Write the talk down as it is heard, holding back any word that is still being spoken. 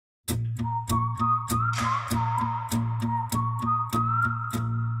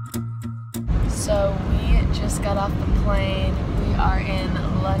So we just got off the plane. We are in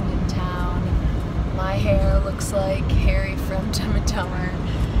London town. My hair looks like Harry from Dumb and Dumber,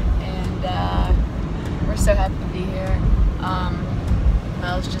 and we're so happy to be here.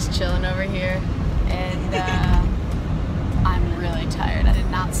 Mel's just chilling over here, and I'm really tired. I did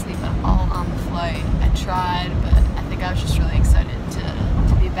not sleep at all on the flight. I tried, but I think I was just really excited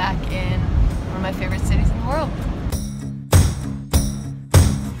to be back in one of my favorite cities in the world.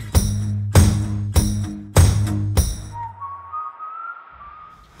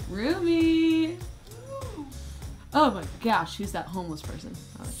 Ruby! Oh my gosh, who's that homeless person?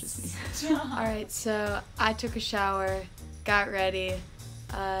 Oh, it's just me. Alright, so I took a shower, got ready,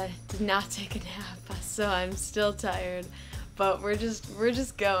 did not take a nap, so I'm still tired, but we're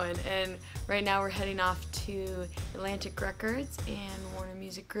just going, and right now we're heading off to Atlantic Records and Warner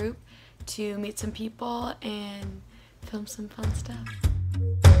Music Group to meet some people and film some fun stuff.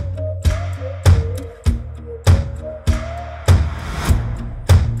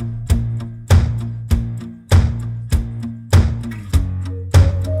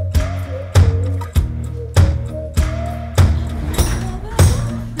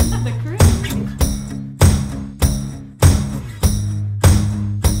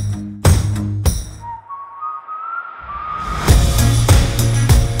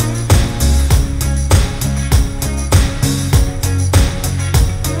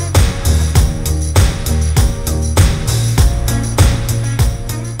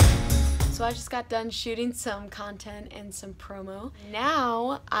 So I just got done shooting some content and some promo.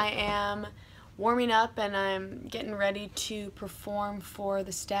 Now I am warming up and I'm getting ready to perform for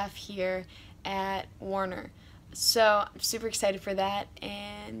the staff here at Warner. So I'm super excited for that,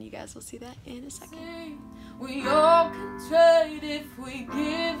 and you guys will see that in a second. We all can trade if we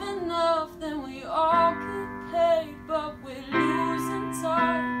give enough, then we all get paid, but we're losing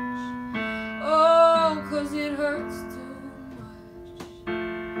touch. Oh, 'cause it hurts too much.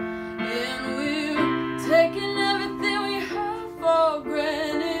 And we're taking everything we have for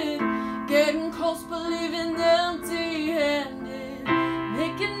granted, getting close but leaving empty-handed,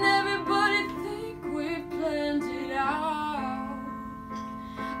 making everybody think we planned it out,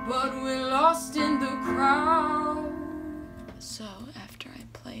 but we're lost in the crowd. So after I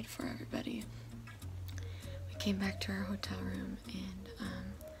played for everybody, we came back to our hotel room, and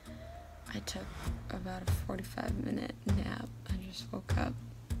I took about a 45-minute nap. I just woke up,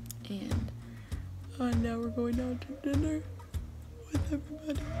 and now we're going out to dinner with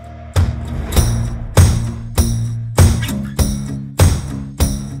everybody.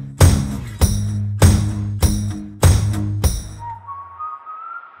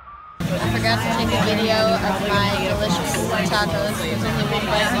 I forgot to take a video of my delicious tacos. There's only one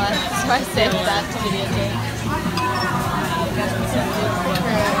bite left, so I saved that to videotape.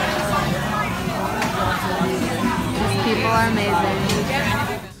 These people are amazing.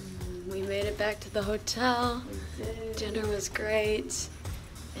 We made it back to the hotel. Dinner was great,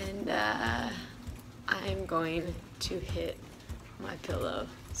 and I'm going to hit my pillow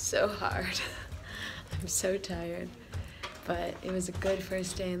so hard. I'm so tired. But it was a good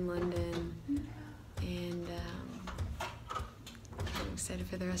first day in London, and I'm excited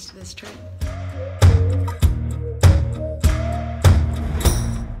for the rest of this trip.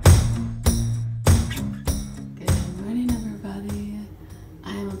 Good morning, everybody.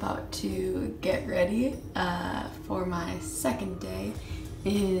 I am about to get ready for my second day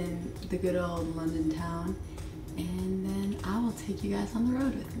in the good old London town, and then I will take you guys on the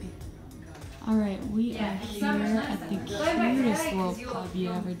road with me. Alright, we are here at the cutest little pub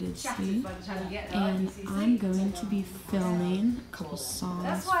you ever did see, and I'm going to be filming a couple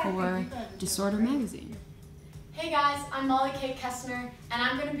songs for Disorder magazine. Hey guys, I'm Molly Kate Kestner, and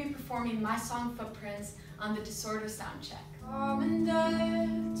I'm going to be performing my song Footprints on the Disorder soundcheck. Mom and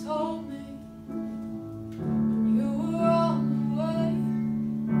Dad told me when you were on the way,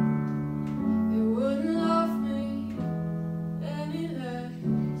 they wouldn't love me any less.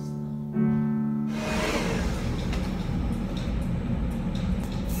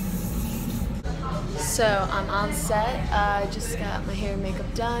 So I'm on set, I just got my hair and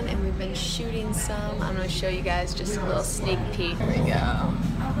makeup done, and we've been shooting some. I'm going to show you guys just a little sneak peek. Here we go.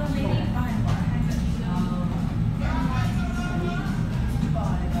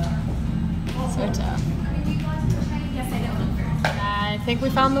 So tough. I think we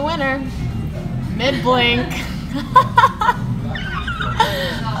found the winner. Mid-blink.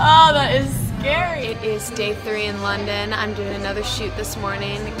 Oh, that is scary. It is day 3 in London. I'm doing another shoot this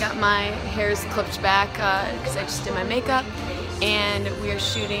morning. Got my hairs clipped back because I just did my makeup, and we are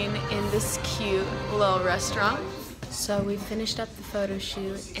shooting in this cute little restaurant. So we finished up the photo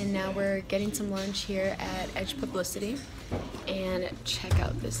shoot and now we're getting some lunch here at Edge Publicity, and check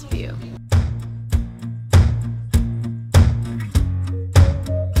out this view.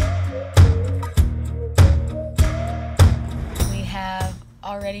 We have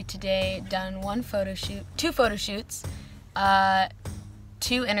already today done two photo shoots,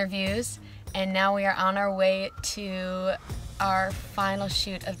 2 interviews, and now we are on our way to our final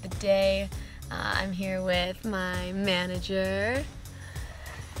shoot of the day. I'm here with my manager,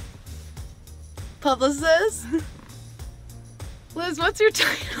 publicist. Liz, what's your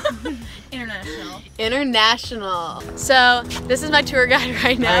title? International. International. So this is my tour guide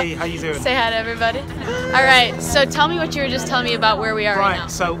right now. Hey, how you doing? Say hi to everybody. All right, so tell me what you were just telling me about where we are right now.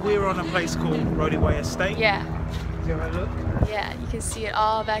 So we're on a place called Rodeway Estate. Yeah. You have a look? Yeah, you can see it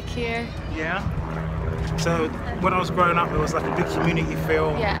all back here. Yeah. So when I was growing up, there was like a big community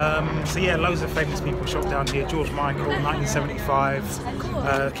feel. Yeah. So yeah, loads of famous people shot down here. George Michael,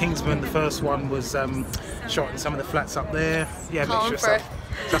 1975. Kingsman, the first one, was shot in some of the flats up there. Yeah, Colin mixture of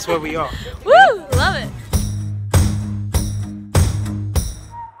stuff. That's where we are. Woo! Love it.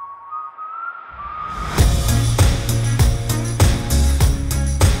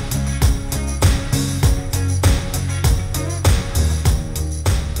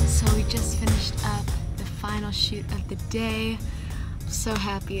 Shoot of the day. I'm so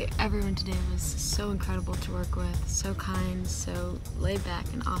happy. Everyone today was so incredible to work with, so kind, so laid back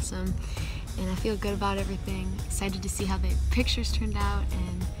and awesome, and I feel good about everything. Excited to see how the pictures turned out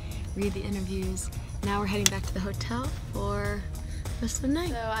and read the interviews. Now we're heading back to the hotel for the rest of the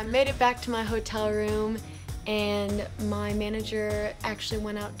night. So I made it back to my hotel room, and my manager actually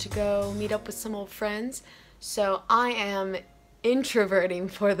went out to go meet up with some old friends, so I am introverting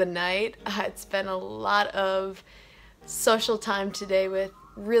for the night. It's been a lot of social time today with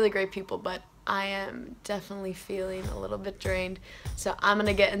really great people, but I am definitely feeling a little bit drained. So I'm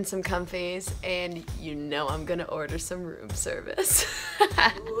gonna get in some comfies, and you know I'm gonna order some room service.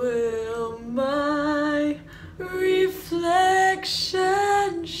 Will my reflection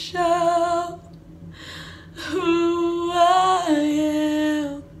show who I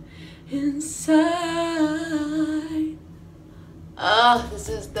am inside? Oh, this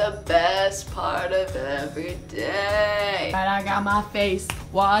is the best part of every day. Right, I got my face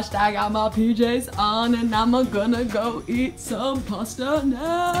washed, I got my PJs on, and I'm gonna go eat some pasta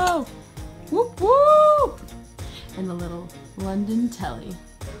now. Whoop whoop! And the little London telly.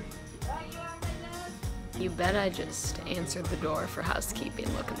 You bet I just answered the door for housekeeping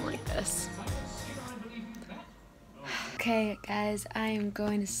looking like this. Okay, guys, I am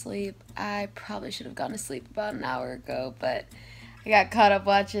going to sleep. I probably should have gone to sleep about an hour ago, but I got caught up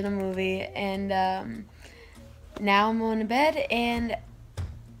watching a movie, and now I'm going to bed, and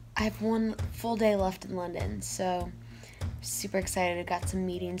I have one full day left in London, so I'm super excited. I've got some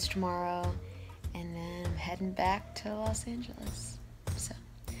meetings tomorrow, and then I'm heading back to Los Angeles. So,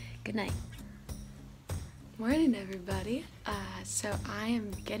 good night. Morning, everybody. So I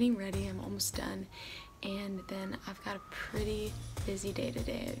am getting ready. I'm almost done, and then I've got a pretty busy day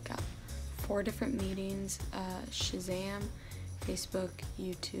today. I've got 4 different meetings, Shazam, Facebook,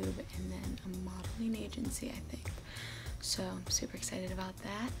 YouTube, and then a modeling agency, I think. So I'm super excited about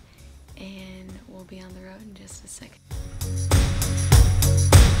that, and we'll be on the road in just a second.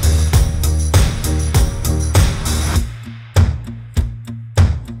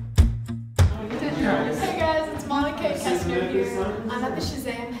 Hey guys, it's Kestner here. I'm at the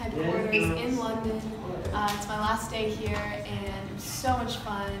Shazam headquarters in London. It's my last day here, and it was so much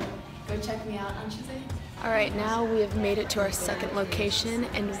fun. Go check me out on Shazam. Alright, now we have made it to our second location,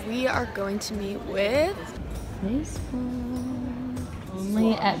 and we are going to meet with Facebook.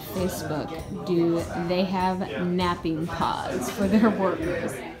 Only at Facebook do they have napping pods for their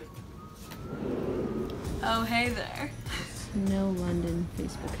workers. Oh, hey there. No London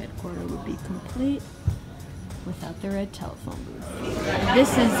Facebook headquarters would be complete without the red telephone booth.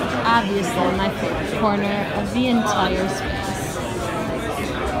 This is obviously my favorite corner of the entire space.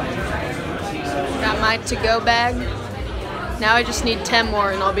 Got my to-go bag. Now I just need 10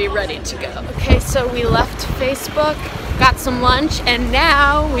 more and I'll be ready to go. Okay, so we left Facebook, got some lunch, and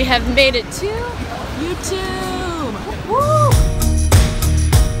now we have made it to YouTube. Woo!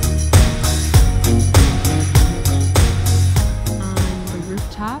 On the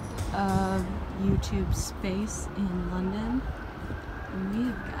rooftop of YouTube space in London,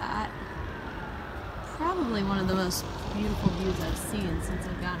 we've got probably one of the most beautiful views I've seen since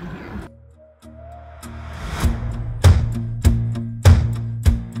I've gotten here.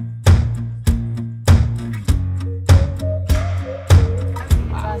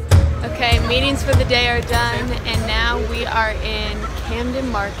 Okay, meetings for the day are done, and now we are in Camden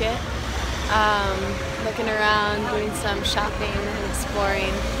Market, looking around, doing some shopping and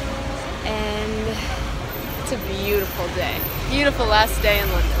exploring, and it's a beautiful day. Beautiful last day in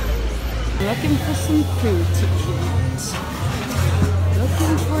London. Looking for some food to eat.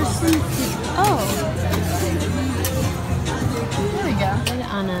 Looking for some food. Oh! There we go.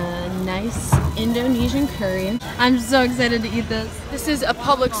 On a nice Indonesian curry. I'm so excited to eat this. This is a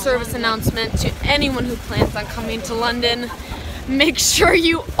public service announcement to anyone who plans on coming to London. Make sure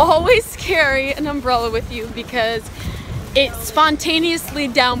you always carry an umbrella with you because it spontaneously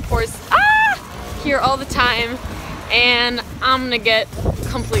downpours here all the time, and I'm gonna get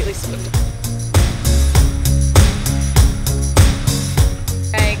completely soaked.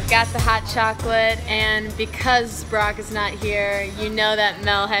 I got the hot chocolate, and because Brock is not here, you know that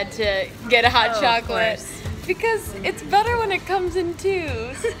Mel had to get a hot chocolate because it's better when it comes in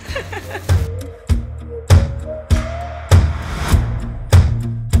twos.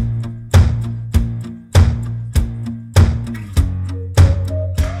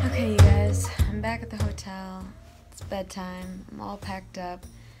 Okay, you guys, I'm back at the hotel. It's bedtime. I'm all packed up.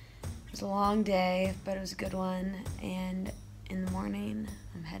 It was a long day, but it was a good one, and in the morning,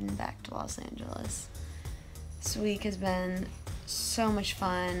 I'm heading back to Los Angeles. This week has been so much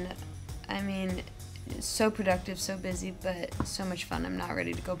fun. I mean, so productive, so busy, but so much fun. I'm not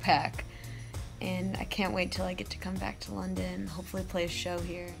ready to go back. And I can't wait till I get to come back to London, hopefully play a show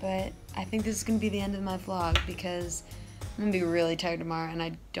here. But I think this is gonna be the end of my vlog because I'm gonna be really tired tomorrow and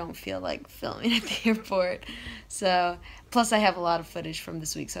I don't feel like filming at the airport. So, plus I have a lot of footage from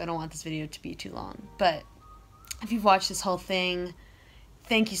this week, so I don't want this video to be too long. But if you've watched this whole thing,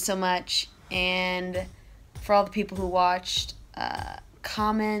 thank you so much. And for all the people who watched,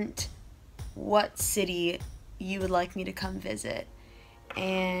 comment what city you would like me to come visit.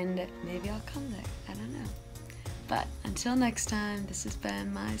 And maybe I'll come there. I don't know. But until next time, this has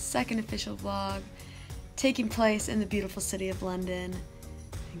been my second official vlog taking place in the beautiful city of London.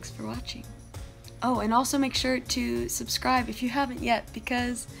 Thanks for watching. Oh, and also make sure to subscribe if you haven't yet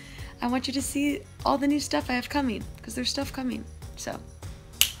because I want you to see all the new stuff I have coming, because there's stuff coming. So,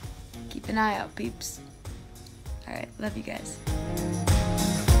 keep an eye out, peeps. Alright, love you guys.